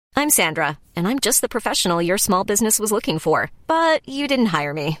I'm Sandra, and I'm just the professional your small business was looking for. But you didn't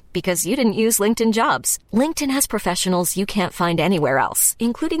hire me because you didn't use LinkedIn Jobs. LinkedIn has professionals you can't find anywhere else,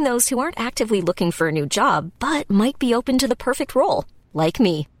 including those who aren't actively looking for a new job, but might be open to the perfect role, like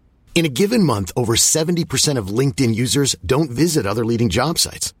me. In a given month, over 70% of LinkedIn users don't visit other leading job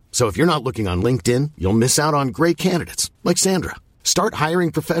sites. So if you're not looking on LinkedIn, you'll miss out on great candidates like Sandra. Start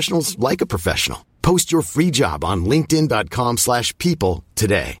hiring professionals like a professional. Post your free job on linkedin.com/people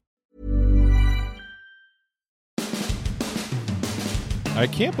today. I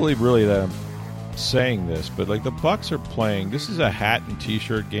can't believe really that I'm saying this, but like the Bucs are playing. This is a hat and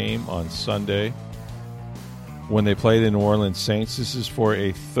T-shirt game on Sunday when they play the New Orleans Saints. This is for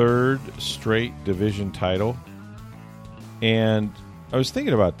a third straight division title. And I was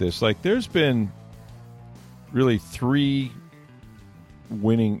thinking about this. Like there's been really three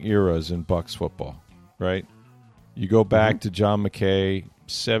winning eras in Bucs football, right? You go back to John McKay,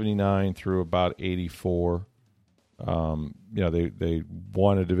 79 through about 84. They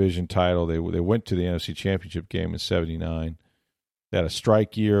won a division title. They went to the NFC Championship game in 79. They had a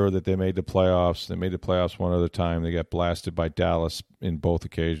strike year that they made the playoffs. They made the playoffs one other time. They got blasted by Dallas in both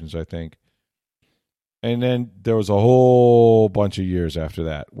occasions, I think. And then there was a whole bunch of years after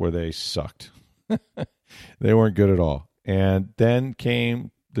that where they sucked. They weren't good at all. And then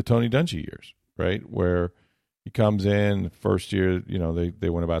came the Tony Dungy years, right, where he comes in, first year, they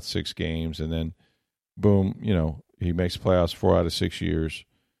win about 6 games, and then boom, he makes playoffs 4 out of 6 years.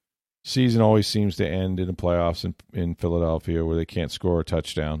 Season always seems to end in the playoffs in Philadelphia where they can't score a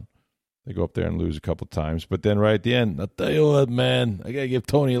touchdown. They go up there and lose a couple times. But then right at the end, I'll tell you what, man, I got to give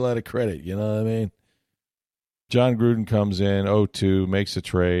Tony a lot of credit. You know what I mean? John Gruden comes in, 0-2, makes a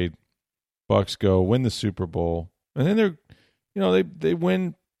trade. Bucs go, win the Super Bowl. And then they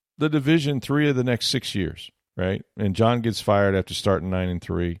win the division 3 of the next 6 years, right? And John gets fired after starting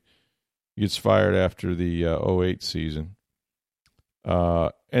 9-3. He gets fired after the 08 season.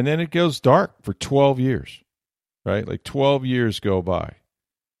 And then it goes dark for 12 years, right? Like 12 years go by.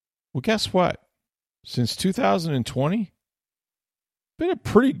 Well, guess what? Since 2020, been a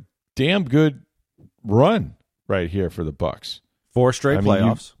pretty damn good run right here for the Bucs. 4 straight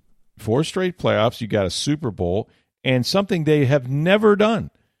playoffs. 4 straight playoffs. You got a Super Bowl and something they have never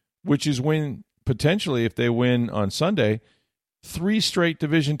done, which is win, potentially, if they win on Sunday, 3 straight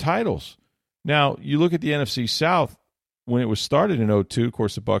division titles. Now, you look at the NFC South, when it was started in 02, of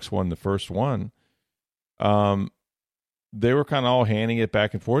course, the Bucs won the first one. They were kind of all handing it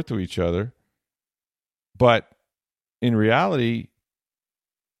back and forth to each other. But in reality,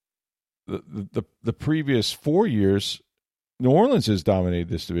 the previous 4 years, New Orleans has dominated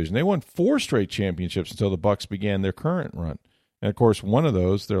this division. They won 4 straight championships until the Bucs began their current run. And, of course, one of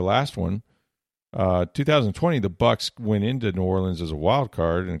those, their last one, 2020, the Bucs went into New Orleans as a wild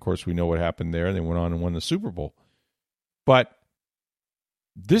card. And, of course, we know what happened there. They went on and won the Super Bowl. But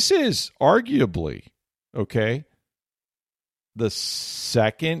this is arguably, okay, the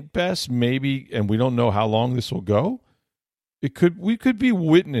second best, maybe, and we don't know how long this will go. We could be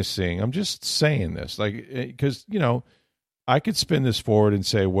witnessing, I'm just saying this, like, because, I could spin this forward and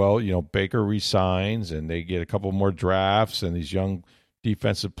say, well, Baker resigns and they get a couple more drafts and these young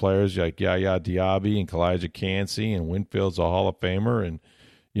defensive players like Yaya Diaby and Kalijah Kancey and Winfield's a Hall of Famer. And,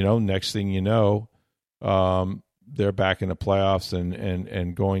 next thing you know, they're back in the playoffs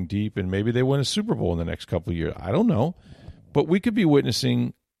and going deep, and maybe they win a Super Bowl in the next couple of years. I don't know. But we could be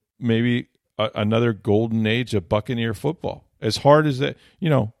witnessing maybe another golden age of Buccaneer football. As hard as that,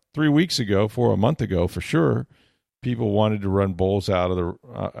 3 weeks ago, a month ago, for sure, people wanted to run Bowles out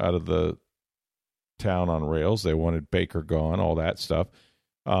of the town on rails. They wanted Baker gone, all that stuff.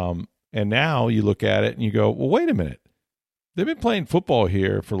 And now you look at it and you go, well, wait a minute. They've been playing football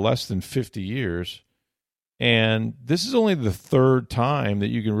here for less than 50 years. And this is only the 3rd time that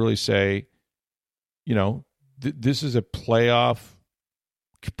you can really say, this is a perennial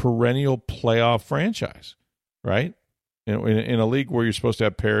playoff franchise, right? In a league where you're supposed to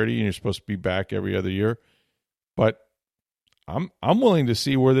have parity and you're supposed to be back every other year. But I'm willing to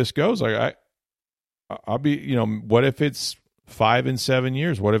see where this goes. Like I'll be, what if it's 5 and 7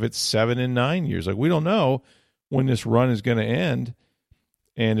 years? What if it's 7 and 9 years? Like we don't know when this run is going to end.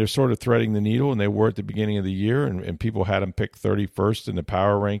 And they're sort of threading the needle, and they were at the beginning of the year, and people had them pick 31st in the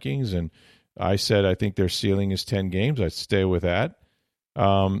power rankings. And I said I think their ceiling is 10 games. I'd stay with that.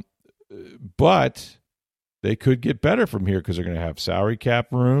 But they could get better from here because they're going to have salary cap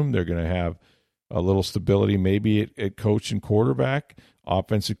room. They're going to have a little stability maybe at coach and quarterback.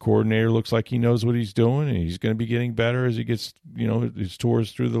 Offensive coordinator looks like he knows what he's doing, and he's going to be getting better as he gets, his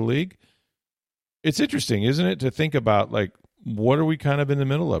tours through the league. It's interesting, isn't it, to think about, like, what are we kind of in the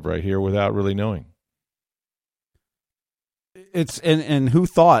middle of right here without really knowing? It's and who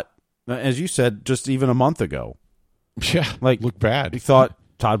thought, as you said, just even a month ago, look bad. You thought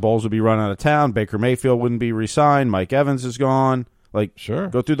Todd Bowles would be run out of town, Baker Mayfield wouldn't be re-signed, Mike Evans is gone. Sure,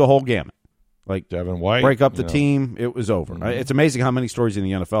 go through the whole gamut. Devin White, break up the team. It was over. Mm-hmm. It's amazing how many stories in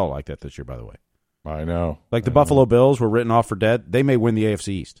the NFL like that this year. By the way, I know. The Buffalo Bills were written off for dead. They may win the AFC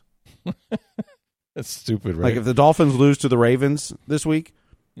East. That's stupid, right? If the Dolphins lose to the Ravens this week,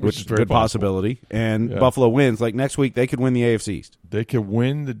 which is a good possibility, and Buffalo wins, next week they could win the AFC East. They could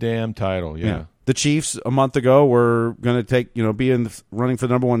win the damn title, yeah. The Chiefs a month ago were going to be in the running for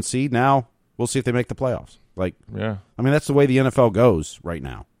the number 1 seed. Now we'll see if they make the playoffs. That's the way the NFL goes right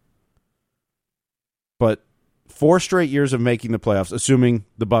now. But 4 straight years of making the playoffs, assuming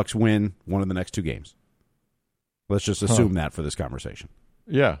the Bucs win one of the next 2 games. Let's just assume that for this conversation.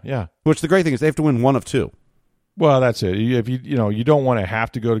 Yeah. Which the great thing is they have to win 1 of 2. Well, that's it. If you don't want to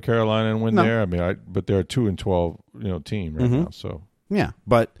have to go to Carolina and win there. But they're a 2-12 team right now. So yeah,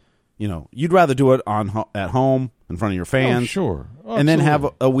 but you'd rather do it at home in front of your fans, sure, and then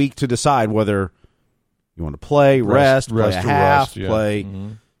have a week to decide whether you want to play, rest play a half, play.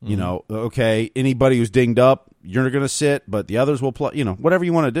 Mm-hmm. Okay, anybody who's dinged up, you're going to sit, but the others will play. Whatever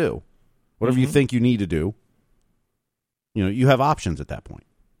you want to do, whatever you think you need to do. You have options at that point.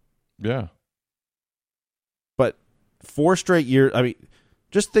 Yeah. But 4 straight years,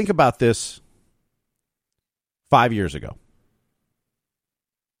 just think about this 5 years ago.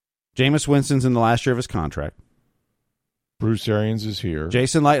 Jameis Winston's in the last year of his contract. Bruce Arians is here.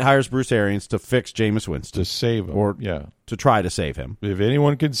 Jason Light hires Bruce Arians to fix Jameis Winston. To save him. Or to try to save him. If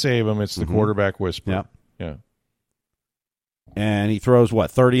anyone can save him, it's the quarterback whisperer. Yeah. And he throws,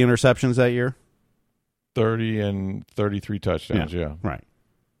 30 interceptions that year? 30 and 33 touchdowns, yeah. Right.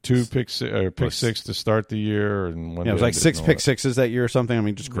 2 pick six to start the year. And it was 6 pick sixes that year or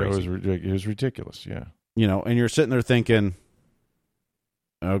something. Just crazy. It was ridiculous, yeah. And you're sitting there thinking,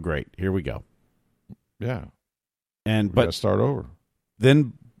 oh, great, here we go. Yeah. But start over.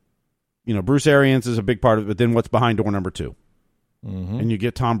 Then, Bruce Arians is a big part of it, but then what's behind door number 2? Mm-hmm. And you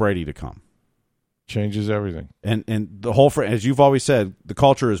get Tom Brady to come. Changes everything. And the whole, as you've always said, the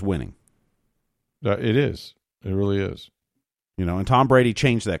culture is winning. It is. It really is. And Tom Brady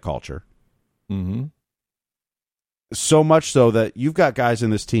changed that culture. Mm-hmm. So much so that you've got guys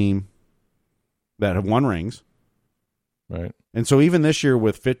in this team that have won rings. Right. And so even this year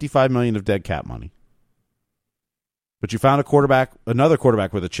with $55 million of dead cap money, but you found another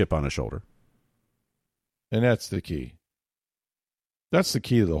quarterback with a chip on his shoulder. And that's the key. That's the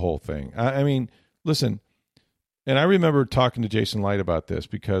key to the whole thing. Listen, and I remember talking to Jason Light about this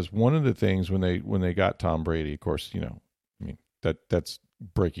because one of the things when they got Tom Brady, of course, that's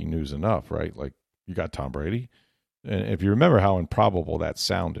breaking news enough, right? You got Tom Brady. And if you remember how improbable that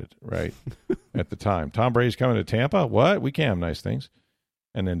sounded, right, at the time. Tom Brady's coming to Tampa? What? We can't have nice things.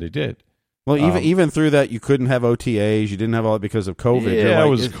 And then they did. Well, even through that, you couldn't have OTAs. You didn't have all that because of COVID. Yeah, it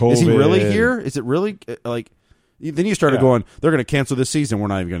was COVID. Is he really here? Is it really Then you started going, they're going to cancel this season. We're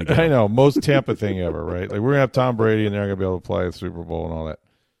not even going to get I know. Most Tampa thing ever, right? We're going to have Tom Brady, and they're going to be able to play the Super Bowl and all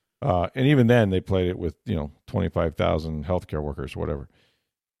that. And even then, they played it with 25,000 healthcare workers, whatever.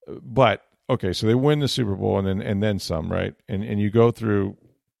 But okay, so they win the Super Bowl and then some, right? And you go through,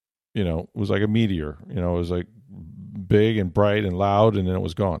 it was like a meteor. It was like big and bright and loud, and then it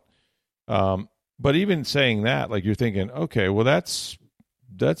was gone. But even saying that, you're thinking, okay, well that's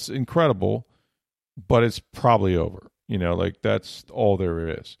incredible, but it's probably over. That's all there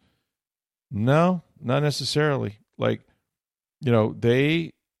is. No, not necessarily.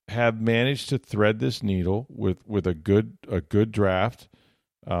 They have managed to thread this needle with a good draft.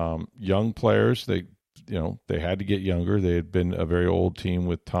 Young players, they had to get younger. They had been a very old team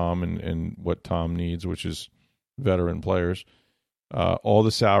with Tom and what Tom needs, which is veteran players. All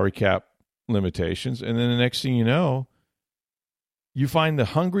the salary cap limitations, and then the next thing you know, you find the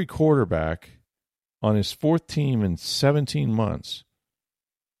hungry quarterback on his 4th team in 17 months.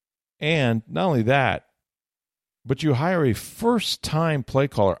 And not only that, but you hire a first-time play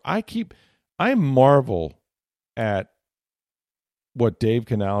caller. I marvel at what Dave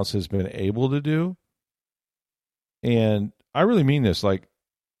Canales has been able to do. And I really mean this.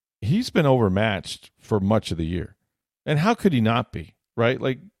 He's been overmatched for much of the year. And how could he not be,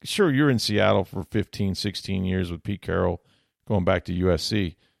 right? Sure, you're in Seattle for 15, 16 years with Pete Carroll going back to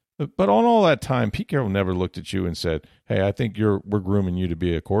USC. But on all that time, Pete Carroll never looked at you and said, hey, I think we're grooming you to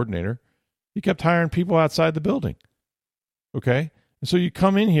be a coordinator. He kept hiring people outside the building. Okay? And so you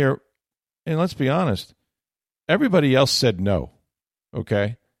come in here, and let's be honest, everybody else said no.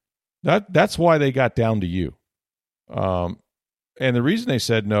 Okay? That's why they got down to you. And the reason they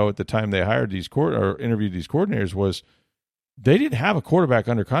said no at the time they hired these or interviewed these coordinators was they didn't have a quarterback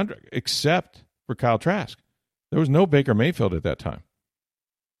under contract except for Kyle Trask. There was no Baker Mayfield at that time.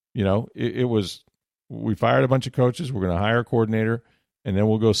 It was, we fired a bunch of coaches, we're going to hire a coordinator, and then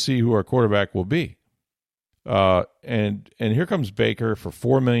we'll go see who our quarterback will be. And here comes Baker for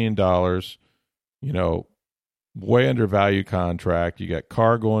 $4 million, way undervalued contract. You got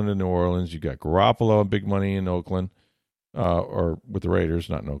Carr going to New Orleans. You got Garoppolo and big money in Oakland, or with the Raiders,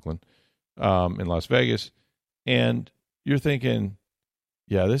 not in Oakland, in Las Vegas. And you're thinking,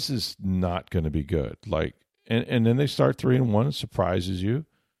 yeah, this is not going to be good. And then they start 3-1, it surprises you.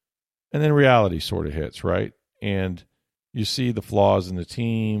 And then reality sort of hits, right? And you see the flaws in the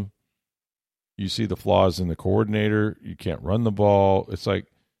team. You see the flaws in the coordinator. You can't run the ball. It's like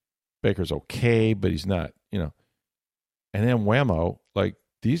Baker's okay, but he's not, And then whammo,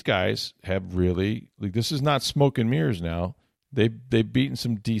 these guys have really, this is not smoke and mirrors now. They've beaten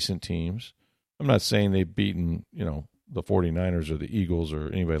some decent teams. I'm not saying they've beaten, the 49ers or the Eagles or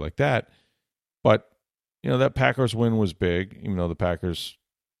anybody like that. But, that Packers win was big, even though the Packers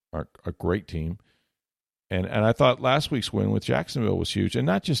aren't a great team. And I thought last week's win with Jacksonville was huge. And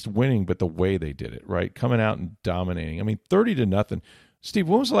not just winning, but the way they did it, right? Coming out and dominating. 30-0. Steve,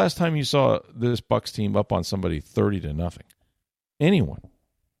 when was the last time you saw this Bucs team up on somebody 30-0? Anyone?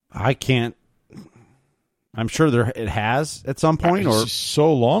 I can't. I'm sure it has at some point. Or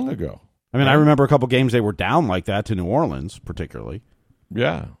so long ago. I remember a couple games they were down like that to New Orleans, particularly.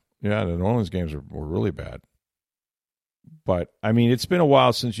 Yeah. Yeah, the New Orleans games were really bad. But, it's been a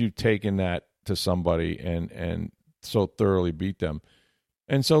while since you've taken that to somebody and so thoroughly beat them.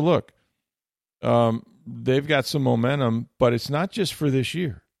 And so, look, they've got some momentum, but it's not just for this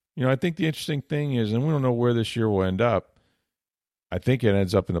year. I think the interesting thing is, and we don't know where this year will end up, I think it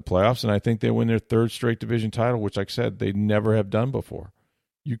ends up in the playoffs, and I think they win their third straight division title, which, like I said, they never have done before.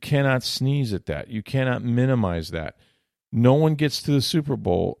 You cannot sneeze at that. You cannot minimize that. No one gets to the Super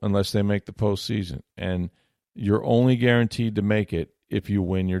Bowl unless they make the postseason, and you're only guaranteed to make it if you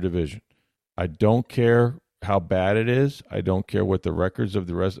win your division. I don't care how bad it is. I don't care what the records of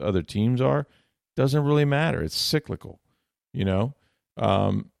the rest other teams are. It doesn't really matter. It's cyclical, and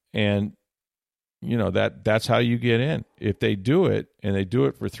that's how you get in. If they do it, and they do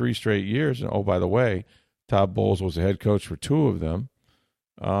it for 3 straight years, and oh, by the way, Todd Bowles was the head coach for 2 of them.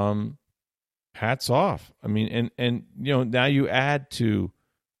 Hats off. Now you add to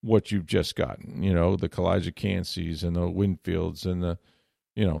what you've just gotten, the Kalijah Kansies and the Winfields and the,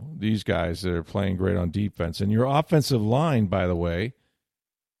 these guys that are playing great on defense. And your offensive line, by the way,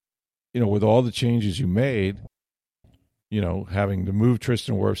 with all the changes you made, having to move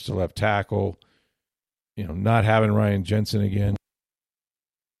Tristan Wirfs to left tackle, not having Ryan Jensen again,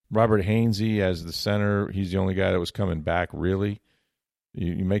 Robert Hainsey as the center, he's the only guy that was coming back, really.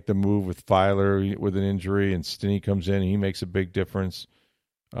 You make the move with Filer with an injury, and Stinney comes in, and he makes a big difference.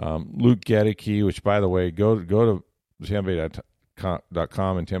 Luke Gedeke, which, by the way, go to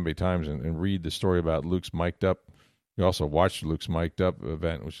TampaBay.com and Tampa Bay Times and read the story about Luke's mic'd up. You also watched Luke's mic'd up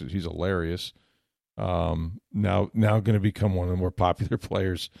event, which he's hilarious. Now going to become one of the more popular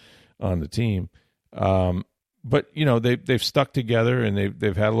players on the team. But they've stuck together, and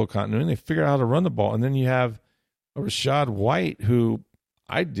they've had a little continuity. And they figured out how to run the ball, and then you have a Rachaad White who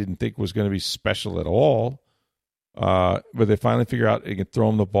I didn't think was going to be special at all. But they finally figure out they can throw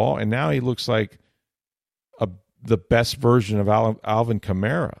him the ball, and now he looks like the best version of Alvin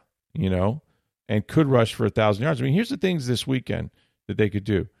Kamara, and could rush for 1,000 yards. Here's the things this weekend that they could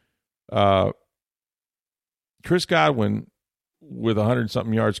do. Chris Godwin with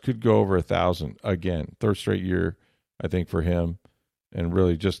 100-something yards could go over 1,000 again, 3rd straight year, I think, for him. And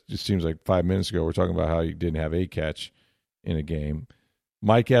really, it seems like 5 minutes ago, we're talking about how he didn't have a catch in a game.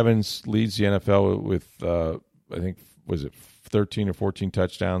 Mike Evans leads the NFL with, I think, was it 13 or 14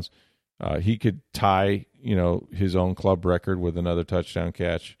 touchdowns? He could tie, his own club record with another touchdown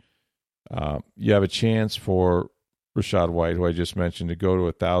catch. You have a chance for Rachaad White, who I just mentioned, to go to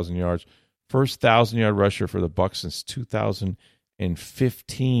 1,000 yards. First 1,000-yard rusher for the Bucs since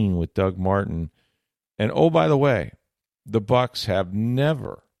 2015 with Doug Martin. And, oh, by the way, the Bucs have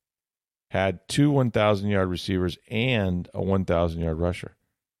never had 2 1,000-yard receivers and a 1,000-yard rusher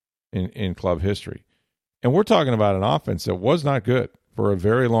in club history. And we're talking about an offense that was not good for a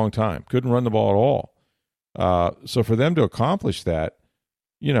very long time. Couldn't run the ball at all. So for them to accomplish that,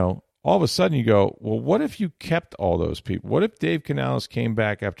 all of a sudden you go, well, what if you kept all those people? What if Dave Canales came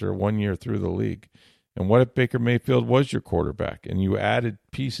back after 1 year through the league? And what if Baker Mayfield was your quarterback and you added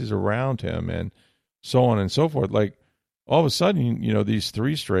pieces around him and so on and so forth? Like, all of a sudden, these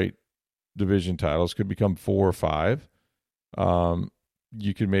 3 straight division titles could become 4 or 5.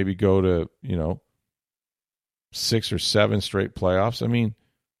 You could maybe go to, 6 or 7 straight playoffs. I mean,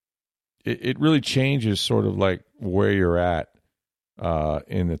 it really changes sort of like where you're at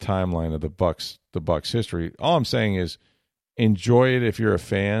in the timeline of the Bucs history. All I'm saying is enjoy it if you're a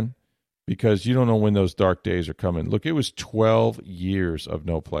fan, because you don't know when those dark days are coming. Look, it was 12 years of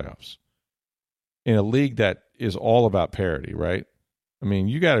no playoffs in a league that is all about parity, right? I mean,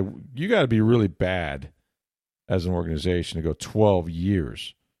 you got to be really bad as an organization to go 12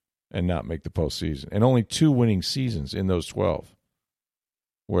 years and not make the postseason, and only 2 winning seasons in those 12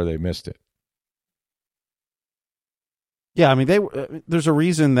 where they missed it. Yeah, I mean, there's a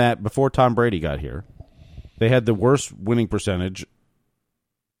reason that before Tom Brady got here, they had the worst winning percentage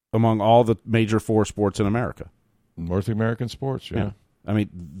among all the major 4 sports in America. North American sports, yeah. I mean,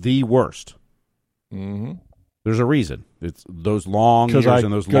 the worst. Mm-hmm. There's a reason. It's those long years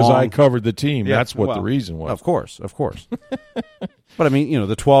and those long... Because I covered the team. Yeah, that's what the reason was. Of course. But, I mean,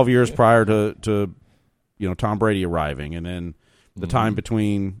 the 12 years prior to Tom Brady arriving, and then the time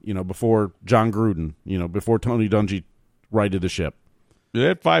between, before John Gruden, before Tony Dungy righted the ship. They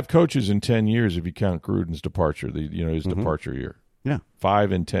had 5 coaches in 10 years if you count Gruden's departure, his departure year. Yeah.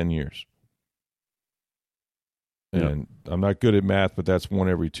 5 in 10 years. And I'm not good at math, but that's 1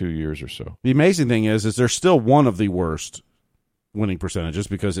 every 2 years or so. The amazing thing is they're still one of the worst winning percentages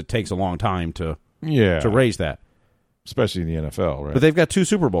because it takes a long time to raise that. Especially in the NFL, right? But they've got 2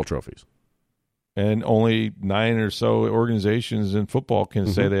 Super Bowl trophies. And only 9 or so organizations in football can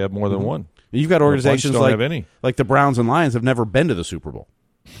say they have more than one. You've got organizations don't have any. Like the Browns and Lions have never been to the Super Bowl.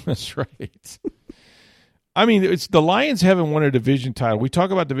 That's right. I mean, it's the Lions haven't won a division title. We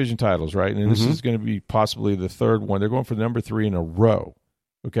talk about division titles, right? And this is going to be possibly the 3rd one. They're going for number 3 in a row,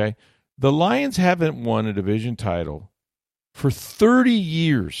 okay? The Lions haven't won a division title for 30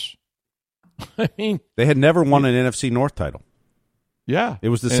 years. I mean, they had never won an NFC North title. Yeah. It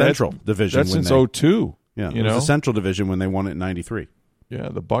was the Central Division. That's since 2002. Yeah, it was the Central Division when they won it in 93. Yeah,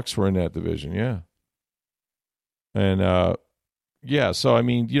 the Bucs were in that division, yeah. And, so, I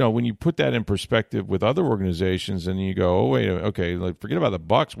mean, when you put that in perspective with other organizations and you go, oh, wait, okay, like, forget about the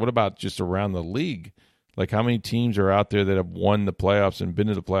Bucs. What about just around the league? Like, how many teams are out there that have won the playoffs and been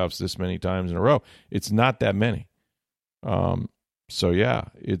to the playoffs this many times in a row? It's not that many. So, yeah,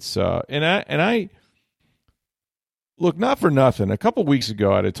 it's and I look, not for nothing. A couple weeks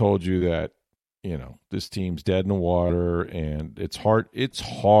ago, I'd have told you that, this team's dead in the water and it's hard. It's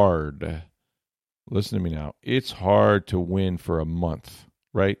hard. Listen to me now. It's hard to win for a month,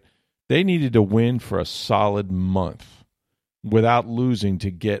 right? They needed to win for a solid month without losing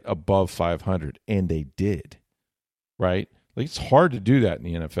to get above 500, and they did, right? Like, it's hard to do that in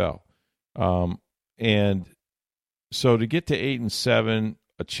the NFL. And so to get to 8-7,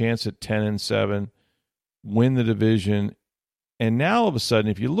 a chance at 10-7, win the division, and now all of a sudden,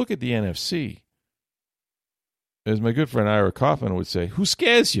 if you look at the NFC, as my good friend Ira Kaufman would say, who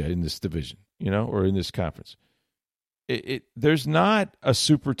scares you in this division? Or in this conference. There's not a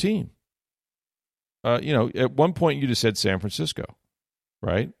super team. At one point you just said San Francisco,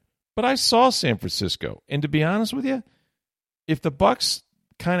 right? But I saw San Francisco. And to be honest with you, if the Bucs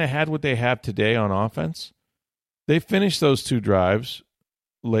kind of had what they have today on offense, they finish those 2 drives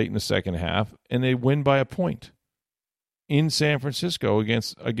late in the second half, and they win by a point in San Francisco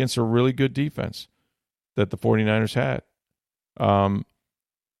against a really good defense that the 49ers had.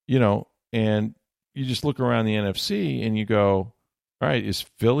 And you just look around the NFC and you go, all right, is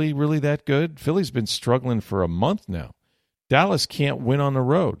Philly really that good? Philly's been struggling for a month now. Dallas can't win on the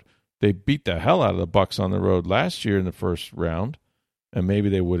road. They beat the hell out of the Bucs on the road last year in the first round, and maybe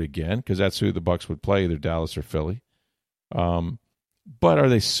they would again because that's who the Bucs would play, either Dallas or Philly. But are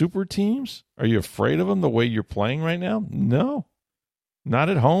they super teams? Are you afraid of them the way you're playing right now? No, not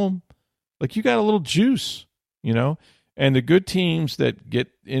at home. Like, you got a little juice, And the good teams that get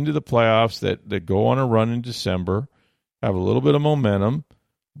into the playoffs, that go on a run in December, have a little bit of momentum,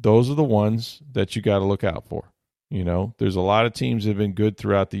 those are the ones that you got to look out for. There's a lot of teams that have been good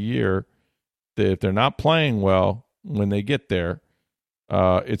throughout the year that if they're not playing well when they get there,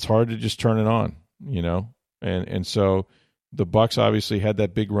 it's hard to just turn it on, And so the Bucs obviously had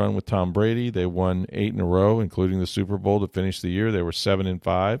that big run with Tom Brady. They won 8 in a row, including the Super Bowl to finish the year. They were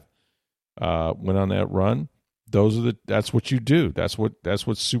 7-5, went on that run. That's what you do. That's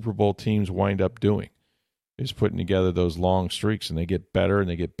what Super Bowl teams wind up doing, is putting together those long streaks, and they get better and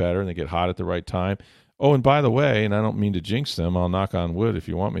they get better and they get hot at the right time. Oh, and by the way, and I don't mean to jinx them, I'll knock on wood if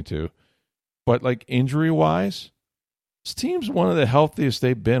you want me to, but like injury-wise, this team's one of the healthiest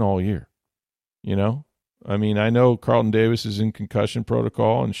they've been all year. I mean, I know Carlton Davis is in concussion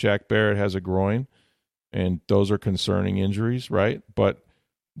protocol and Shaq Barrett has a groin, and those are concerning injuries, right? But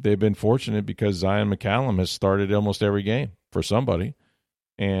they've been fortunate because Zion McCallum has started almost every game for somebody.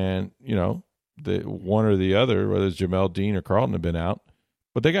 And, the one or the other, whether it's Jamel Dean or Carlton, have been out.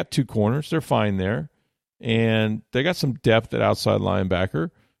 But they got 2 corners. They're fine there. And they got some depth at outside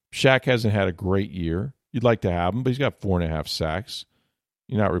linebacker. Shaq hasn't had a great year. You'd like to have him, but he's got 4.5 sacks.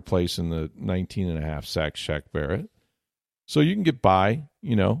 You're not replacing the 19.5 sacks Shaq Barrett. So you can get by,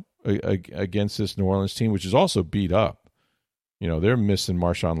 against this New Orleans team, which is also beat up. They're missing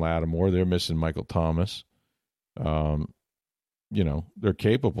Marshawn Lattimore. They're missing Michael Thomas. They're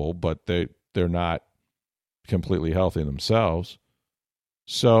capable, but they're not completely healthy themselves.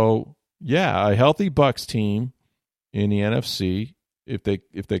 So, yeah, a healthy Bucs team in the NFC, if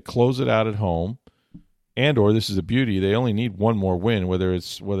they close it out at home, or this is a beauty, they only need one more win, whether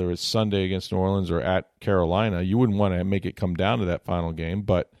it's Sunday against New Orleans or at Carolina. You wouldn't want to make it come down to that final game,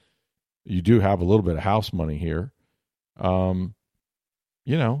 but you do have a little bit of house money here. You're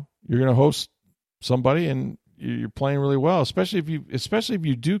going to host somebody and you're playing really well, especially if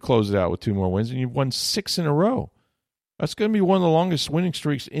you do close it out with 2 more wins and you've won 6 in a row. That's going to be one of the longest winning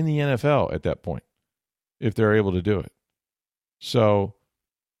streaks in the NFL at that point, if they're able to do it. So,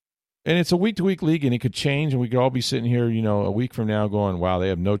 and it's a week-to-week league, and it could change, and we could all be sitting here, a week from now going, wow, they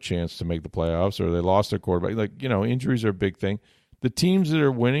have no chance to make the playoffs, or they lost their quarterback. Injuries are a big thing. The teams that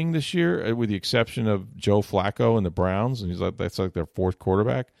are winning this year, with the exception of Joe Flacco and the Browns, and that's like their 4th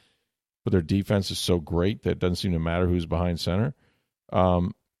quarterback, but their defense is so great that it doesn't seem to matter who's behind center.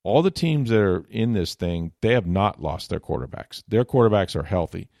 All the teams that are in this thing, they have not lost their quarterbacks. Their quarterbacks are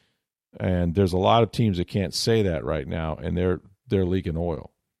healthy. And there's a lot of teams that can't say that right now, and they're leaking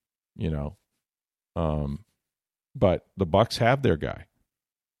oil, But the Bucs have their guy.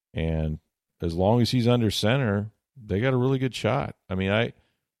 And as long as he's under center, they got a really good shot. I mean, I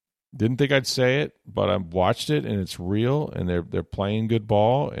didn't think I'd say it, but I've watched it, and it's real, and they're playing good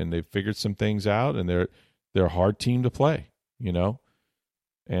ball, and they've figured some things out, and they're a hard team to play,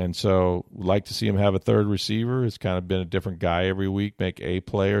 And so we'd like to see him have a third receiver. It's kind of been a different guy every week, make a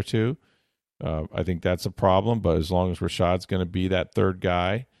play or two. I think that's a problem, but as long as Rashad's going to be that third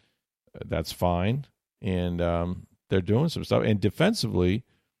guy, that's fine. And they're doing some stuff. And defensively,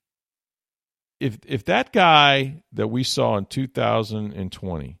 if that guy that we saw in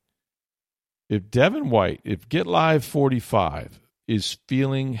 2020, if Devin White, if Get Live 45 is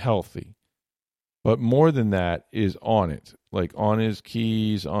feeling healthy, but more than that is on it, like on his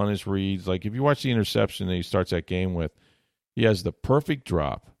keys, on his reads. Like if you watch the interception that he starts that game with, he has the perfect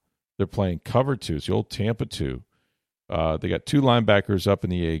drop. They're playing cover 2. It's the old Tampa 2. They got 2 linebackers up in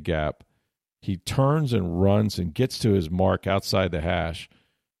the A gap. He turns and runs and gets to his mark outside the hash,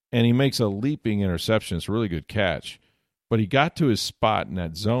 and he makes a leaping interception. It's a really good catch. But he got to his spot in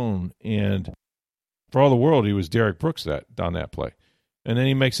that zone, and for all the world, he was Derek Brooks on that play. And then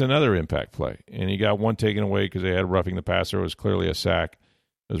he makes another impact play. And he got one taken away because they had roughing the passer. It was clearly a sack.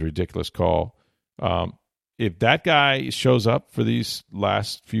 It was a ridiculous call. If that guy shows up for these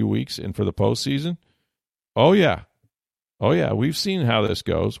last few weeks and for the postseason, oh, yeah. We've seen how this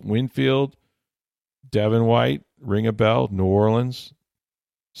goes. Winfield, Devin White, ring a bell, New Orleans,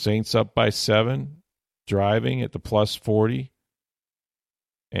 Saints up by 7, driving at the plus 40.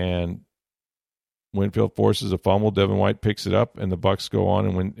 And Winfield forces a fumble. Devin White picks it up, and the Bucs go on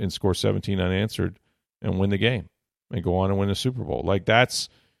and win and score 17 unanswered and win the game and go on and win the Super Bowl. Like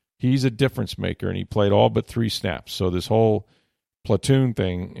he's a difference maker, and he played all but 3 snaps. So this whole platoon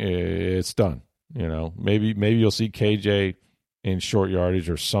thing, it's done. Maybe you'll see KJ in short yardage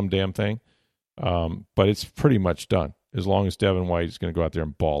or some damn thing, but it's pretty much done as long as Devin White is going to go out there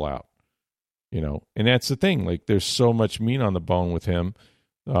and ball out. And that's the thing. Like there's so much meat on the bone with him.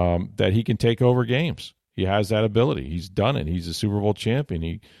 That he can take over games. He has that ability. He's done it. He's a Super Bowl champion.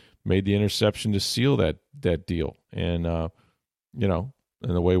 He made the interception to seal that deal. And, and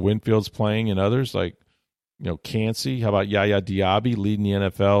the way Winfield's playing and others, like, Cansey, how about Yaya Diaby leading the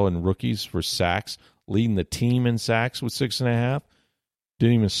NFL in rookies for sacks, leading the team in sacks with 6.5.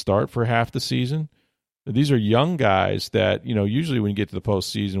 Didn't even start for half the season. These are young guys that, usually when you get to the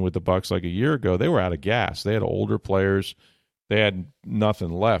postseason with the Bucs like a year ago, they were out of gas. They had older players. They had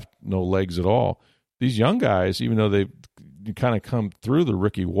nothing left, no legs at all. These young guys, even though they've kind of come through the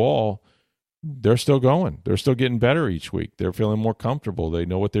rookie wall, they're still going. They're still getting better each week. They're feeling more comfortable. They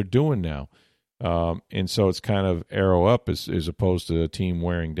know what they're doing now. And so it's kind of arrow up as opposed to a team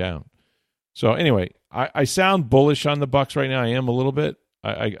wearing down. So anyway, I sound bullish on the Bucs right now. I am a little bit.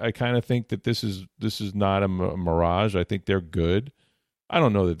 I kind of think that this is not a mirage. I think they're good. I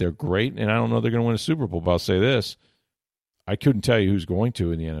don't know that they're great, and I don't know they're going to win a Super Bowl, but I'll say this. I couldn't tell you who's going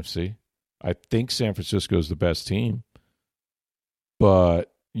to in the NFC. I think San Francisco is the best team.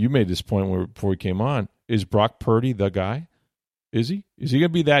 But you made this point before we came on. Is Brock Purdy the guy? Is he? Is he going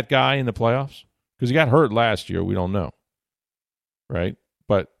to be that guy in the playoffs? Because he got hurt last year. We don't know. Right?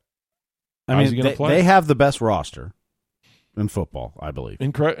 But I mean, they have the best roster in football, I believe.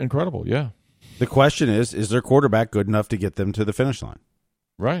 Incredible, yeah. The question is their quarterback good enough to get them to the finish line?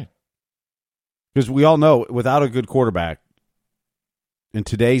 Right. Because we all know without a good quarterback in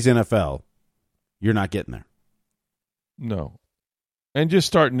today's NFL, you're not getting there. No. And just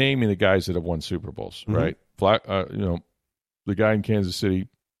start naming the guys that have won Super Bowls, right? The guy in Kansas City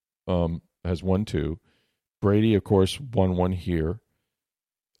has won 2. Brady, of course, won 1 here.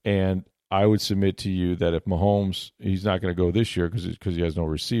 And I would submit to you that if Mahomes, he's not going to go this year because he has no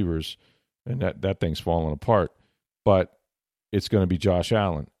receivers, and that thing's falling apart. But it's going to be Josh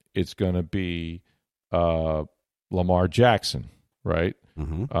Allen. It's going to be Lamar Jackson, right?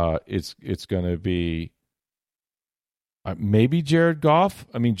 Mm-hmm. It's going to be maybe Jared Goff.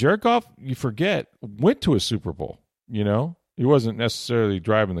 I mean, Jared Goff, you forget, went to a Super Bowl. You know, he wasn't necessarily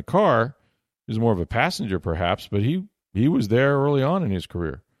driving the car; he was more of a passenger, perhaps. But he was there early on in his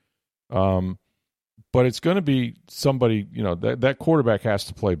career. But it's going to be somebody. You know, that quarterback has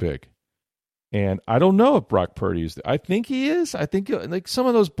to play big. And I don't know if Brock Purdy is. I think he is. I think like some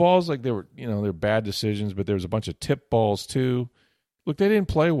of those balls, like they're bad decisions, but there was a bunch of tip balls too. Look, they didn't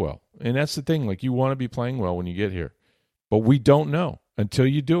play well, and that's the thing. Like you want to be playing well when you get here, but we don't know until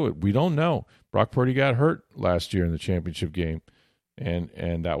you do it. We don't know. Brock Purdy got hurt last year in the championship game,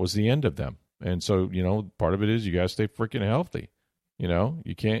 and that was the end of them. And so part of it is you got to stay freaking healthy.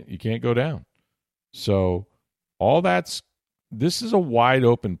 You can't go down. So all that's. This is a wide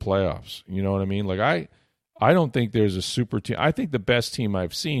open playoffs. You know what I mean? Like I don't think there's a super team. I think the best team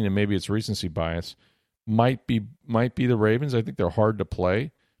I've seen, and maybe it's recency bias, might be the Ravens. I think they're hard to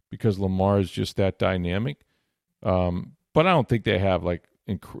play because Lamar is just that dynamic. But I don't think they have they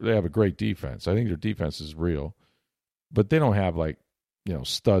have a great defense. I think their defense is real, but they don't have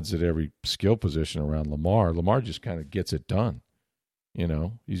studs at every skill position around Lamar. Lamar just kind of gets it done.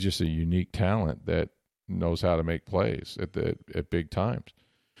 He's just a unique talent that knows how to make plays at big times.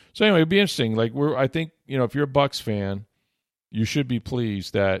 So anyway, it'd be interesting. I think if you're a Bucs fan, you should be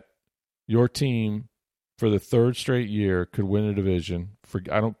pleased that your team for the 3rd straight year could win a division.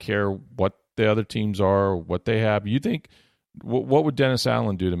 I don't care what the other teams are or what they have. You think what would Dennis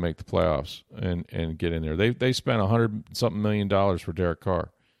Allen do to make the playoffs and get in there? They spent $100-something million for Derek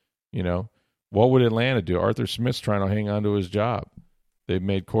Carr. What would Atlanta do? Arthur Smith's trying to hang on to his job. They've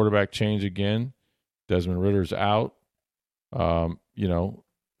made quarterback change again. Desmond Ritter's out. I know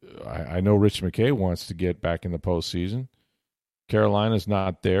Rich McKay wants to get back in the postseason. Carolina's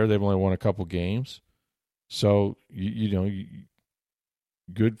not there. They've only won a couple games. So,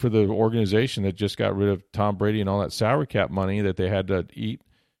 good for the organization that just got rid of Tom Brady and all that salary cap money that they had to eat,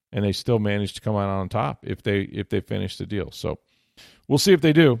 and they still managed to come out on top if they finish the deal. So we'll see if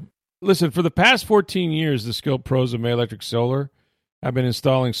they do. Listen, for the past 14 years, the skilled pros of May Electric Solar have been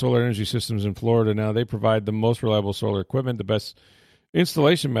installing solar energy systems in Florida now. They provide the most reliable solar equipment, the best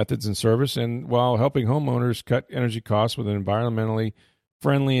installation methods and service, and while helping homeowners cut energy costs with an environmentally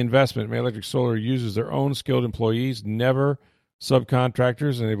friendly investment. May Electric Solar uses their own skilled employees, never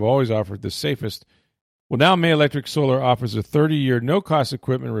subcontractors, and they've always offered the safest. Well, now May Electric Solar offers a 30-year no-cost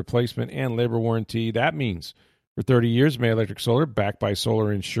equipment replacement and labor warranty. That means for 30 years, May Electric Solar, backed by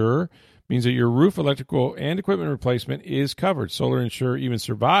Solar Insurer, means that your roof, electrical, and equipment replacement is covered. Solar Insurer even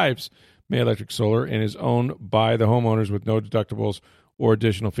survives May Electric Solar and is owned by the homeowners with no deductibles or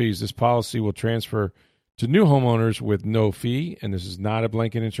additional fees. This policy will transfer to new homeowners with no fee, and this is not a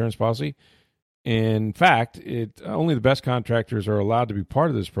blanket insurance policy. In fact, only the best contractors are allowed to be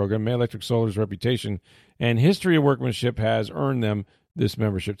part of this program. May Electric Solar's reputation and history of workmanship has earned them this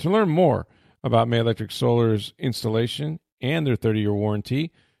membership. To learn more about May Electric Solar's installation and their 30-year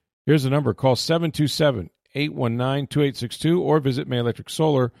warranty, here's the number. Call 727-819-2862 or visit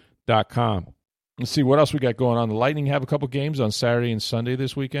mayelectricsolar.com. Let's see what else we got going on. The Lightning have a couple games on Saturday and Sunday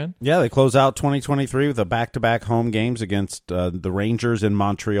this weekend. Yeah, they close out 2023 with a back-to-back home games against the Rangers in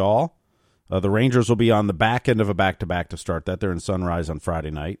Montreal. The Rangers will be on the back end of a back-to-back to start that. They're in Sunrise on Friday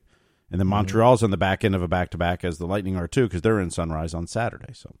night. And then Montreal's on the back end of a back-to-back as the Lightning are too, because they're in Sunrise on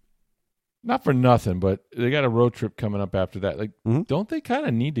Saturday. So, not for nothing, but they got a road trip coming up after that. Don't they kind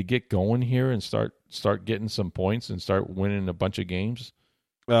of need to get going here and start getting some points and start winning a bunch of games?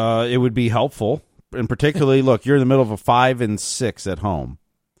 It would be helpful, and particularly, look, you're in the middle of a 5-6 at home.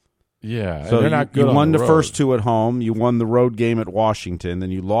 Yeah, so they're not good. You won the first 2 at home. You won the road game at Washington.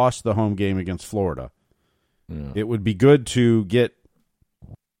 Then you lost the home game against Florida. Yeah. It would be good to get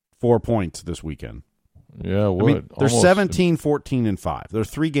 4 points this weekend. Yeah, it would. I mean, they're 17, 14, and 5. They're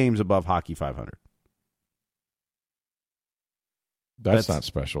 3 games above Hockey 500. That's not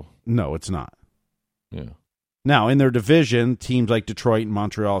special. No, it's not. Yeah. Now, in their division, teams like Detroit and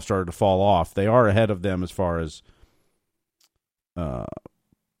Montreal started to fall off. They are ahead of them as far as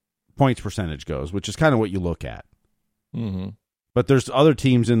points percentage goes, which is kind of what you look at. Mm-hmm. But there's other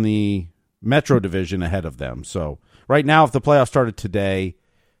teams in the Metro division ahead of them. So right now, if the playoffs started today,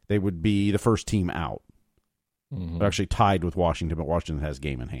 they would be the first team out. Mm-hmm. They're actually tied with Washington, but Washington has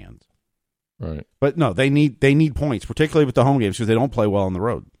game in hand. Right. But no, they need points, particularly with the home games, because they don't play well on the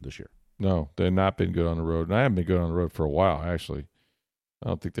road this year. No, they've not been good on the road. And I haven't been good on the road for a while, actually. I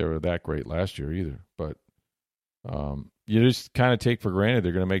don't think they were that great last year either. But you just kind of take for granted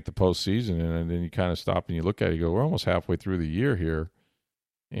they're going to make the postseason, and then you kind of stop and you look at it, you go, we're almost halfway through the year here.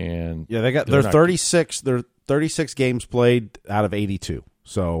 And yeah, they're 36. They're 36 games played out of 82.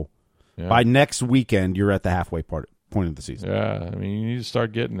 So by next weekend, you're at the halfway point of the season. Yeah, I mean, you need to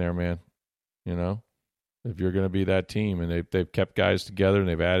start getting there, man. You know, if you're going to be that team, and they've kept guys together, and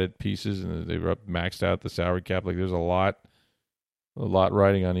they've added pieces, and they've maxed out the salary cap. Like, there's a lot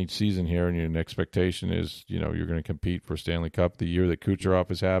riding on each season here, and your expectation is, you know, you're going to compete for Stanley Cup. The year that Kucherov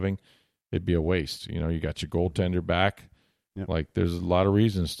is having, it'd be a waste. You know, you got your goaltender back. Yep. Like, there's a lot of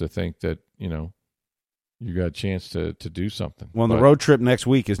reasons to think that, you know, you got a chance to do something. Well, the road trip next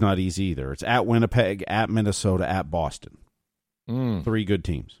week is not easy either. It's at Winnipeg, at Minnesota, at Boston. 3 good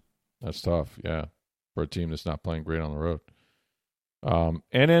teams. That's tough, yeah, for a team that's not playing great on the road. And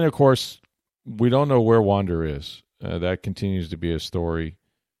then, of course, we don't know where Wander is. That continues to be a story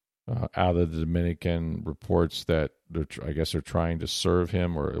out of the Dominican. Reports that they're trying to serve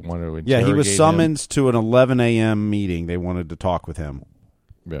him or want to interrogate him. Yeah, he was summoned to an 11 a.m. meeting. They wanted to talk with him.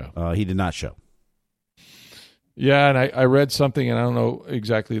 Yeah. He did not show. Yeah, and I read something, and I don't know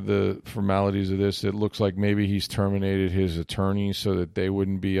exactly the formalities of this. It looks like maybe he's terminated his attorney so that they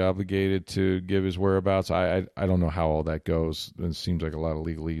wouldn't be obligated to give his whereabouts. I don't know how all that goes. It seems like a lot of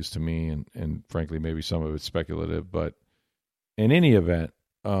legalese to me, and frankly, maybe some of it's speculative. But in any event,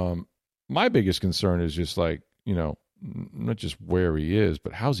 my biggest concern is just like, you know, not just where he is,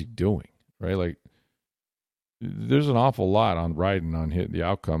 but how's he doing, right? Like, there's an awful lot on riding on the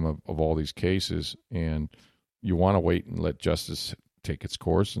outcome of all these cases, and you want to wait and let justice take its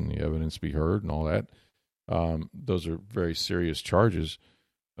course and the evidence be heard and all that. Those are very serious charges.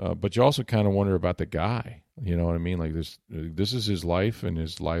 But you also kind of wonder about the guy. You know what I mean? Like, this is his life and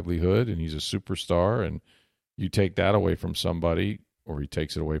his livelihood, and he's a superstar, and you take that away from somebody, or he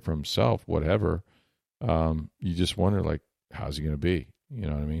takes it away from himself, whatever. You just wonder, like, how's he going to be? You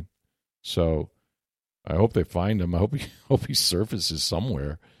know what I mean? So I hope they find him. I hope he surfaces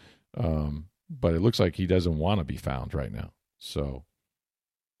somewhere. But it looks like he doesn't want to be found right now. So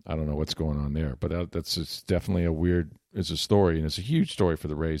I don't know what's going on there. But it's definitely it's a story, and it's a huge story for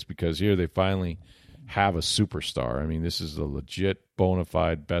the Rays because here they finally have a superstar. I mean, this is a legit, bona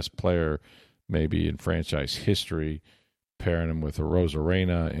fide best player maybe in franchise history, pairing him with a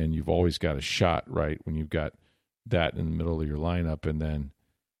Rosarena, and you've always got a shot, right, when you've got that in the middle of your lineup, and then,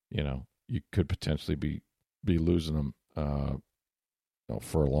 you know, you could potentially be losing them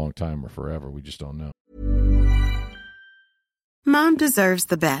for a long time or forever. We just don't know. Mom deserves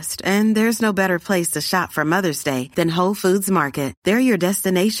the best, and there's no better place to shop for Mother's Day than Whole Foods Market. They're your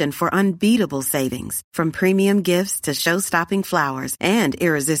destination for unbeatable savings, from premium gifts to show-stopping flowers and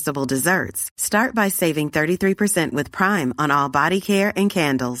irresistible desserts. Start by saving 33% with Prime on all body care and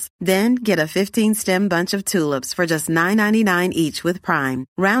candles. Then get a 15-stem bunch of tulips for just $9.99 each with Prime.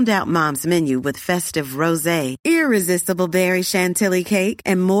 Round out Mom's menu with festive rosé, irresistible berry chantilly cake,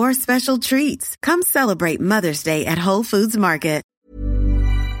 and more special treats. Come celebrate Mother's Day at Whole Foods Market.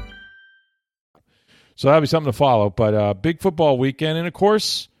 So that'll be something to follow. But big football weekend. And, of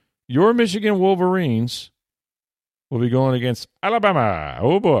course, your Michigan Wolverines will be going against Alabama.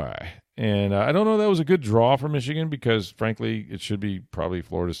 Oh, boy. And I don't know if that was a good draw for Michigan because, frankly, it should be probably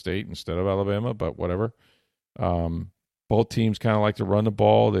Florida State instead of Alabama, but whatever. Both teams kind of like to run the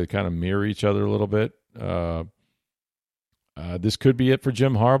ball. They kind of mirror each other a little bit. This could be it for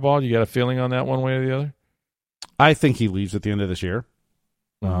Jim Harbaugh. You got a feeling on that one way or the other? I think he leaves at the end of this year.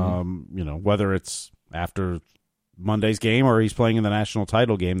 Mm-hmm. You know, whether it's after Monday's game or he's playing in the national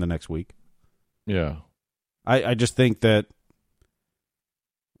title game the next week. Yeah. I just think that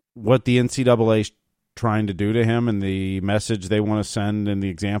what the NCAA is trying to do to him and the message they want to send and the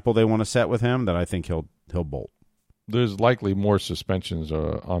example they want to set with him, that I think he'll bolt. There's likely more suspensions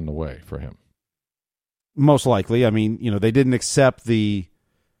on the way for him. Most likely. I mean, you know, they didn't accept the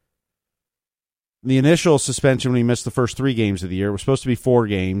the initial suspension when he missed the first 3 games of the year was supposed to be 4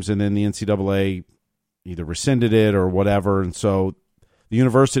 games, and then the NCAA either rescinded it or whatever, and so the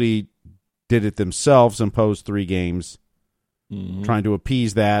university did it themselves, imposed 3 games, trying to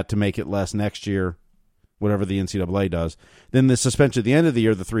appease that to make it less next year, whatever the NCAA does. Then the suspension at the end of the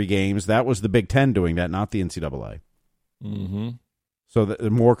year, the 3 games, that was the Big Ten doing that, not the NCAA. Mm-hmm. So that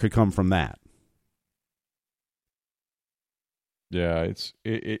more could come from that. Yeah,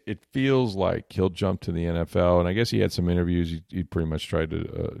 it feels like he'll jump to the NFL, and I guess he had some interviews. He pretty much tried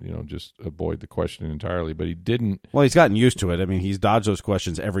to just avoid the question entirely, but he didn't. Well, he's gotten used to it. I mean, he's dodged those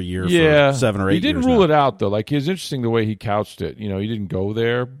questions every year for 7 or 8 years. He didn't rule it out though. Like, it's interesting the way he couched it. He didn't go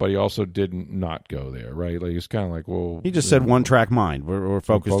there, but he also didn't not go there. Right? Like, it's kind of like, well, he just said one track mind. We're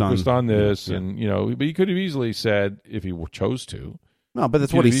focused on this, and but he could have easily said if he chose to. No, but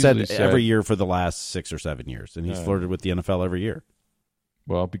that's what he said every year for the last 6 or 7 years, and he's flirted with the NFL every year.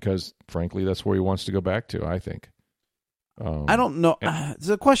 Well, because, frankly, that's where he wants to go back to, I think. I don't know.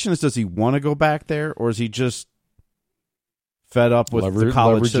 The question is, does he want to go back there, or is he just fed up with the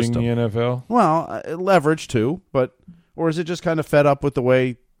college system? Leveraging the NFL? Well, leverage too, or is it just kind of fed up with the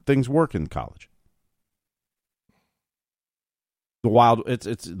way things work in college?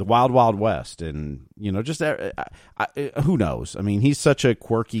 It's the wild west, and just who knows? I mean, he's such a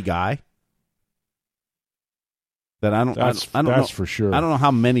quirky guy that I don't know for sure. I don't know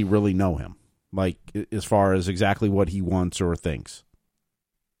how many really know him, like as far as exactly what he wants or thinks.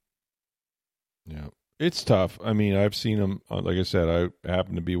 Yeah, it's tough. I mean, I've seen him. Like I said, I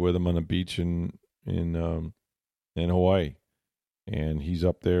happened to be with him on a beach in Hawaii, and he's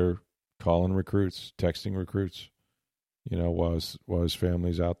up there calling recruits, texting recruits. While his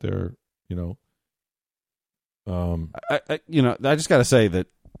family's out there, I just got to say that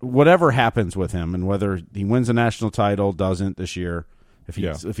whatever happens with him, and whether he wins a national title, doesn't this year, if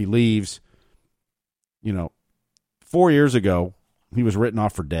he leaves, 4 years ago he was written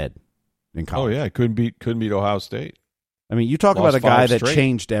off for dead in college. Oh yeah, couldn't beat Ohio State. I mean, you talk about a guy that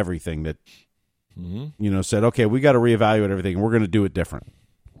changed everything. That said, okay, we got to reevaluate everything. We're going to do it different.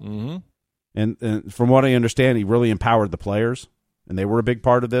 Mm-hmm. And from what I understand, he really empowered the players, and they were a big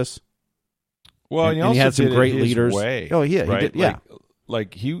part of this. Well, and he had some great leaders. Way, oh yeah, right? He did, yeah.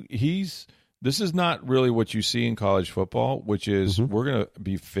 Like he's. This is not really what you see in college football, which is we're going to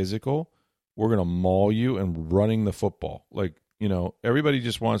be physical, we're going to maul you, and running the football. Like everybody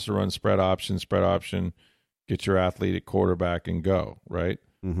just wants to run spread option, get your athlete at quarterback and go right.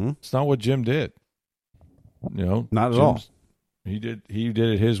 Mm-hmm. It's not what Jim did. Not at all. He did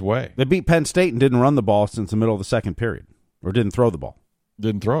it his way. They beat Penn State and didn't run the ball since the middle of the second period, or didn't throw the ball.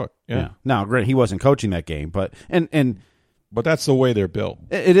 Didn't throw it. Yeah. Now, granted, he wasn't coaching that game, but but that's the way they're built.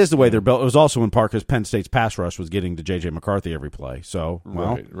 It is the way they're built. It was also in part because Penn State's pass rush was getting to J.J. McCarthy every play. So,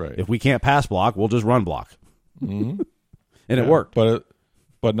 right. If we can't pass block, we'll just run block. Mm-hmm. And it worked. But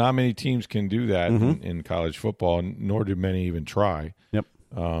not many teams can do that in college football, nor do many even try. Yep.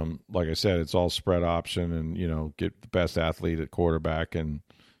 Like I said, it's all spread option, and get the best athlete at quarterback and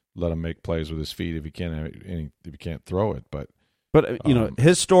let him make plays with his feet if he can't throw it. But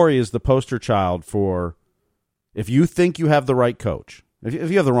his story is the poster child for if you think you have the right coach. If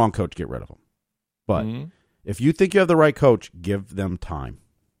you have the wrong coach, get rid of him. But if you think you have the right coach, give them time.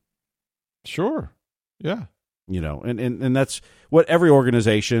 Sure. Yeah. And that's what every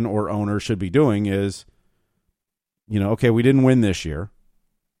organization or owner should be doing is, okay, we didn't win this year.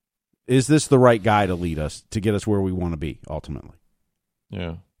 Is this the right guy to lead us, to get us where we want to be ultimately?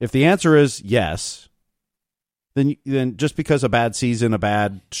 Yeah. If the answer is yes, then just because a bad season, a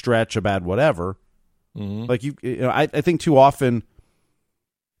bad stretch, a bad whatever, like I think too often,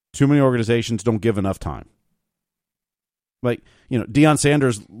 too many organizations don't give enough time. Like, Deion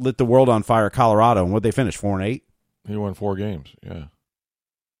Sanders lit the world on fire at Colorado, and what'd they finish, 4-8? He won 4 games, yeah.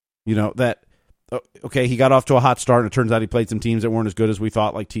 Okay, he got off to a hot start, and it turns out he played some teams that weren't as good as we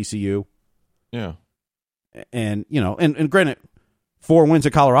thought, like TCU. Yeah. And, and granted, 4 wins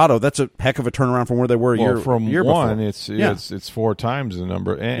at Colorado, that's a heck of a turnaround from where they were a year before. It's 4 times the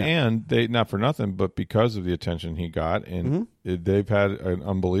number. And they, not for nothing, but because of the attention he got, and they've had an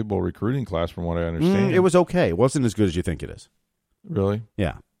unbelievable recruiting class from what I understand. It was okay. It wasn't as good as you think it is. Really?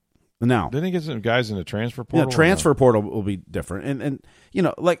 Yeah. Now, didn't he get some guys in the transfer portal? Transfer portal will be different. And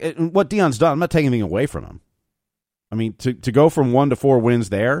what Deion's done, I'm not taking anything away from him. I mean, to go from 1 to 4 wins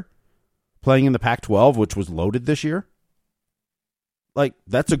there, playing in the Pac-12, which was loaded this year, like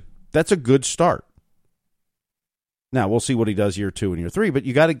that's a good start. Now we'll see what he does year 2 and year 3, but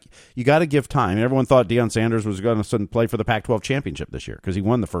you got to give time. And everyone thought Deion Sanders was going to play for the Pac-12 championship this year because he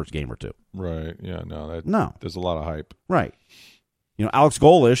won the first game or 2. Right? Yeah. No. There's a lot of hype. Right. Alex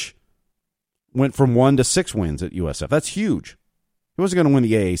Golesh went from 1 to 6 wins at USF. That's huge. He wasn't going to win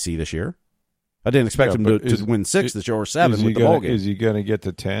the AAC this year. I didn't expect him to win 6 this year or 7 with the bowl game. Is he going to get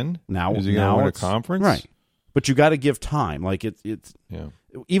to 10? Now, is he going to win a conference? Right. But you got to give time. Like it's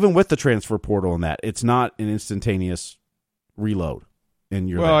even with the transfer portal and that, it's not an instantaneous reload.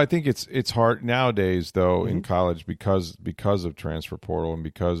 I think it's hard nowadays though in college because of transfer portal and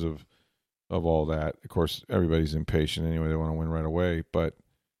because of all that. Of course, everybody's impatient anyway; they want to win right away. But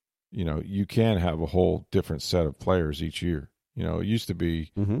you can have a whole different set of players each year. It used to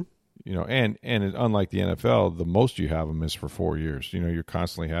be, and unlike the NFL, the most you have them is for 4 years. You're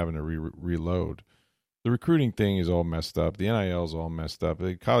constantly having to reload. The recruiting thing is all messed up. The NIL is all messed up.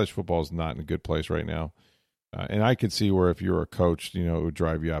 College football is not in a good place right now. And I could see where if you're a coach, it would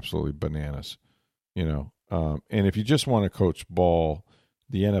drive you absolutely bananas, and if you just want to coach ball,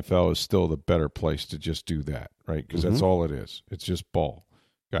 the NFL is still the better place to just do that, right? Because that's all it is. It's just ball.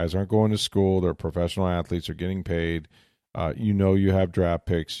 Guys aren't going to school. They're professional athletes. Are getting paid. You have draft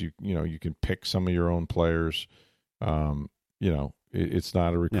picks. You can pick some of your own players. It's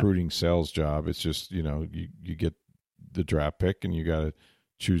not a recruiting sales job. It's just, you get the draft pick and you got to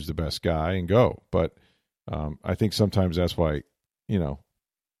choose the best guy and go. But I think sometimes that's why,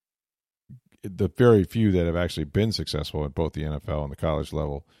 the very few that have actually been successful at both the NFL and the college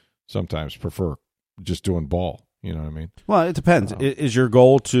level sometimes prefer just doing ball. You know what I mean? Well, it depends. Is your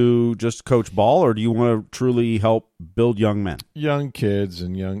goal to just coach ball, or do you want to truly help build young men? Young kids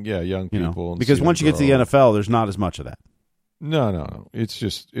and young people. Because once you get to the NFL, there's not as much of that. No.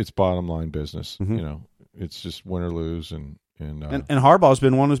 It's bottom line business. It's just win or lose, and Harbaugh's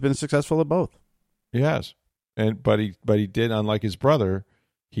been one who's been successful at both. He has, but he did. Unlike his brother,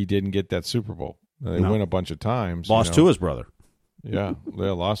 he didn't get that Super Bowl. They win a bunch of times. Lost to his brother. Yeah, they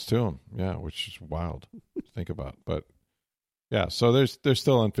lost to him. Yeah, which is wild to think about. But yeah, so there's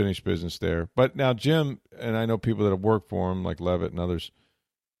still unfinished business there. But now Jim, and I know people that have worked for him, like Levitt and others,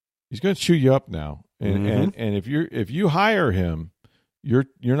 he's going to chew you up now. And if you hire him, you're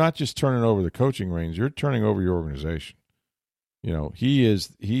not just turning over the coaching reins, you're turning over your organization. He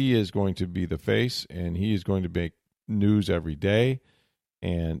is going to be the face, and he is going to make news every day,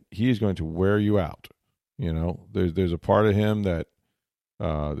 and he is going to wear you out. There's a part of him that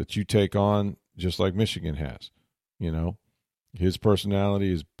you take on just like Michigan has. His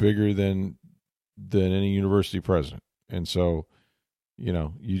personality is bigger than any university president, and so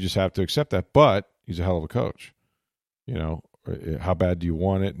you just have to accept that. But he's a hell of a coach. How bad do you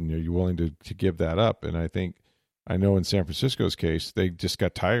want it, and are you willing to give that up? And I know in San Francisco's case, they just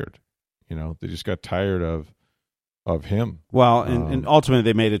got tired. They just got tired of him. Well, and ultimately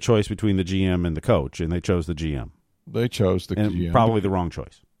they made a choice between the GM and the coach, and they chose the GM. They chose the GM. Probably the wrong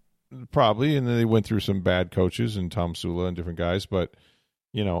choice. Probably, and then they went through some bad coaches and Tom Sula and different guys. But,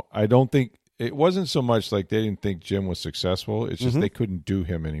 I don't think – it wasn't so much like they didn't think Jim was successful. It's just they couldn't do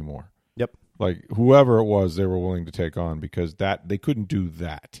him anymore. Yep. Like whoever it was they were willing to take on because they couldn't do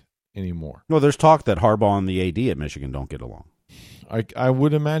that anymore. Well, there's talk that Harbaugh and the AD at Michigan don't get along. I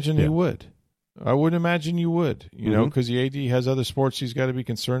would imagine he would. I would imagine you would, because the AD has other sports he's got to be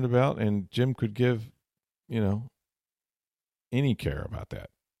concerned about, and Jim could give, any care about that.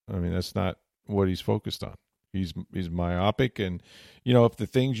 I mean, that's not what he's focused on. He's myopic, and, if the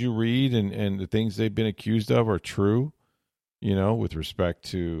things you read and the things they've been accused of are true, with respect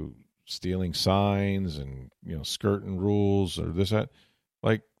to stealing signs and, skirting rules or this, that,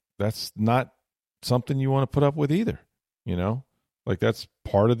 like, that's not something you want to put up with either, Like, that's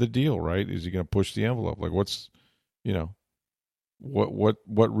part of the deal, right? Is he going to push the envelope? Like, what's, what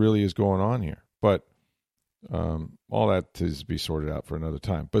really is going on here? But all that is to be sorted out for another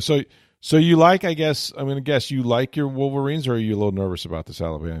time. But so you like, I'm going to guess you like your Wolverines, or are you a little nervous about this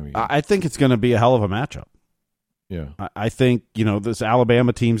Alabama game? I think it's going to be a hell of a matchup. Yeah. I think, this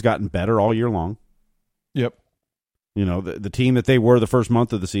Alabama team's gotten better all year long. Yep. The team that they were the first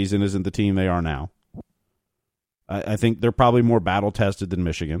month of the season isn't the team they are now. I think they're probably more battle-tested than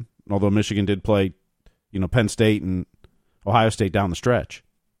Michigan, although Michigan did play, Penn State and Ohio State down the stretch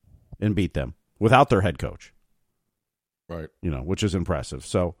and beat them without their head coach. Right. Which is impressive.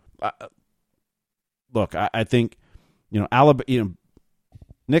 So, look, I think, Alabama,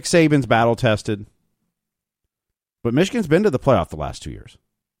 Nick Saban's battle-tested, but Michigan's been to the playoff the last 2 years.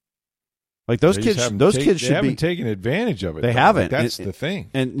 Like those kids should be. They haven't taken advantage of it. They haven't. Like, that's the thing.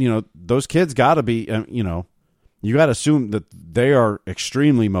 And those kids got to be. You got to assume that they are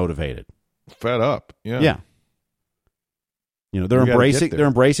extremely motivated, fed up. Yeah. Yeah. They're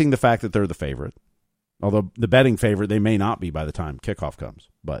embracing the fact that they're the favorite. Although the betting favorite, they may not be by the time kickoff comes.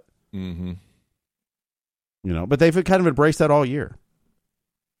 But but they've kind of embraced that all year.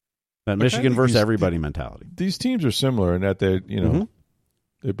 That Michigan versus everybody mentality. These teams are similar in that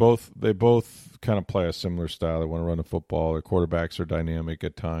they both kind of play a similar style. They want to run the football. Their quarterbacks are dynamic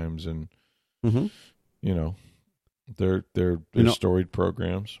at times, and they're storied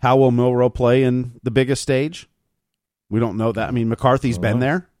programs. How will Milroe play in the biggest stage? We don't know that. I mean, McCarthy's been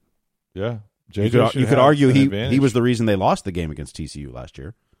there. Yeah, you could argue he was the reason they lost the game against TCU last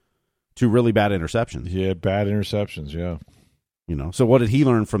year. 2 really bad interceptions. Yeah, bad interceptions. Yeah. So what did he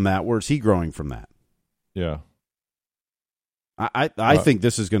learn from that? Where's he growing from that? Yeah. I think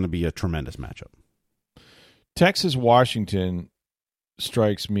this is going to be a tremendous matchup. Texas-Washington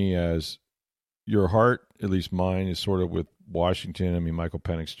strikes me as your heart, at least mine, is sort of with Washington. I mean, Michael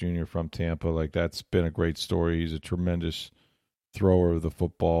Penix Jr. from Tampa, like that's been a great story. He's a tremendous thrower of the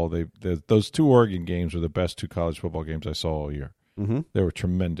football. Those 2 Oregon games were the best 2 college football games I saw all year. Mm-hmm. They were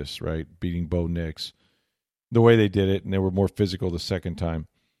tremendous, right? Beating Bo Nix, the way they did it, and they were more physical the second time.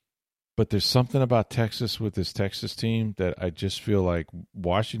 But there's something about Texas with this Texas team that I just feel like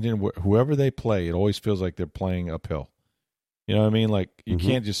Washington, whoever they play, it always feels like they're playing uphill. You know what I mean? Like you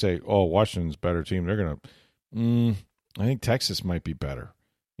can't just say, "Oh, Washington's a better team." They're gonna. I think Texas might be better.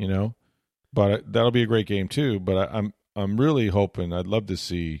 But that'll be a great game too. But I'm really hoping. I'd love to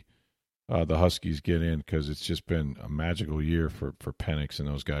see the Huskies get in because it's just been a magical year for Penix and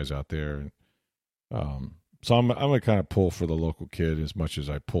those guys out there. And, so I'm going to kind of pull for the local kid as much as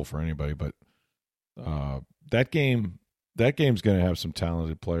I pull for anybody. But that game's going to have some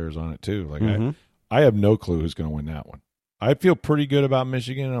talented players on it too. Like I have no clue who's going to win that one. I feel pretty good about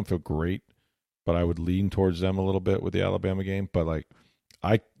Michigan. I feel great, but I would lean towards them a little bit with the Alabama game. But like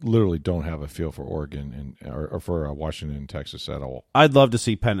I literally don't have a feel for Oregon or for Washington and Texas at all. I'd love to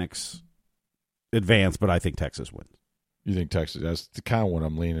see Penix advance, but I think Texas wins. You think Texas? That's kind of what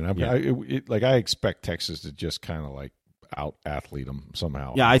I'm leaning. I expect Texas to just kind of like out athlete them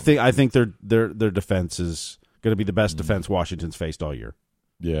somehow. Yeah, I think their defense is going to be the best defense Washington's faced all year.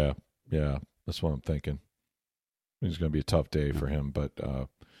 Yeah, that's what I'm thinking. It's going to be a tough day for him,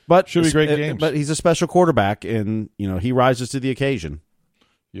 but should be great games. But he's a special quarterback, and he rises to the occasion.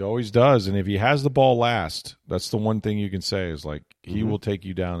 He always does, and if he has the ball last, that's the one thing you can say is like he will take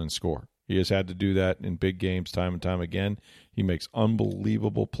you down and score. He has had to do that in big games time and time again. He makes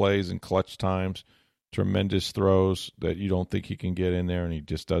unbelievable plays in clutch times, tremendous throws that you don't think he can get in there, and he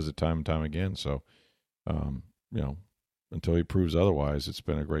just does it time and time again. So, until he proves otherwise, it's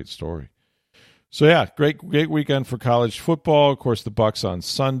been a great story. So, yeah, great weekend for college football. Of course, the Bucs on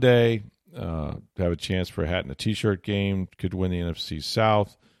Sunday have a chance for a hat and a T-shirt game. Could win the NFC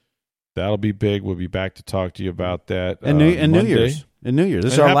South. That'll be big. We'll be back to talk to you about that. And New Year's.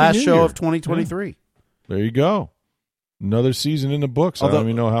 This is our last show of 2023. Yeah. There you go. Another season in the books. I don't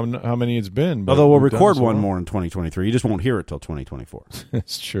even know how many it's been. Although we'll record one more in 2023. You just won't hear it till 2024.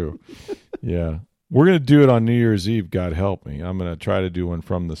 That's true. Yeah. We're going to do it on New Year's Eve, God help me. I'm going to try to do one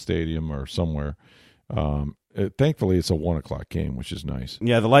from the stadium or somewhere. Thankfully, it's a 1 o'clock game, which is nice.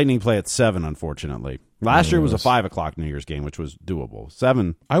 Yeah, the Lightning play at 7, unfortunately. Last year was a 5 o'clock New Year's game, which was doable.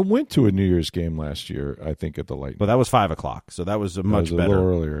 7. I went to a New Year's game last year, I think, at the Lightning. But that was 5 o'clock, so that was a much better, little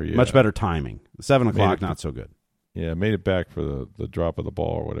earlier, yeah. Much better timing. 7 o'clock, not so good. Yeah, made it back for the drop of the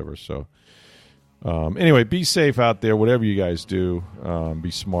ball or whatever. So, anyway, be safe out there. Whatever you guys do,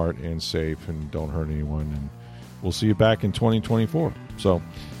 be smart and safe and don't hurt anyone. And we'll see you back in 2024. So,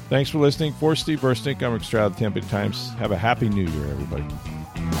 thanks for listening. For Steve Versnick, I'm Rick Stroud of the Tampa Bay Times. Have a happy New Year, everybody.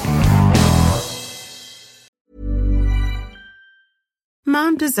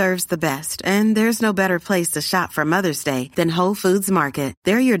 Mom deserves the best, and there's no better place to shop for Mother's Day than Whole Foods Market.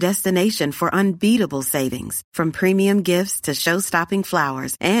 They're your destination for unbeatable savings, from premium gifts to show-stopping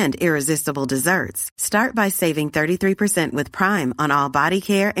flowers and irresistible desserts. Start by saving 33% with Prime on all body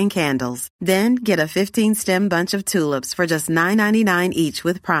care and candles. Then get a 15-stem bunch of tulips for just $9.99 each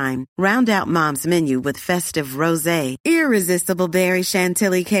with Prime. Round out Mom's menu with festive rosé, irresistible berry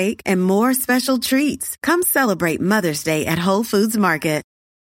chantilly cake, and more special treats. Come celebrate Mother's Day at Whole Foods Market.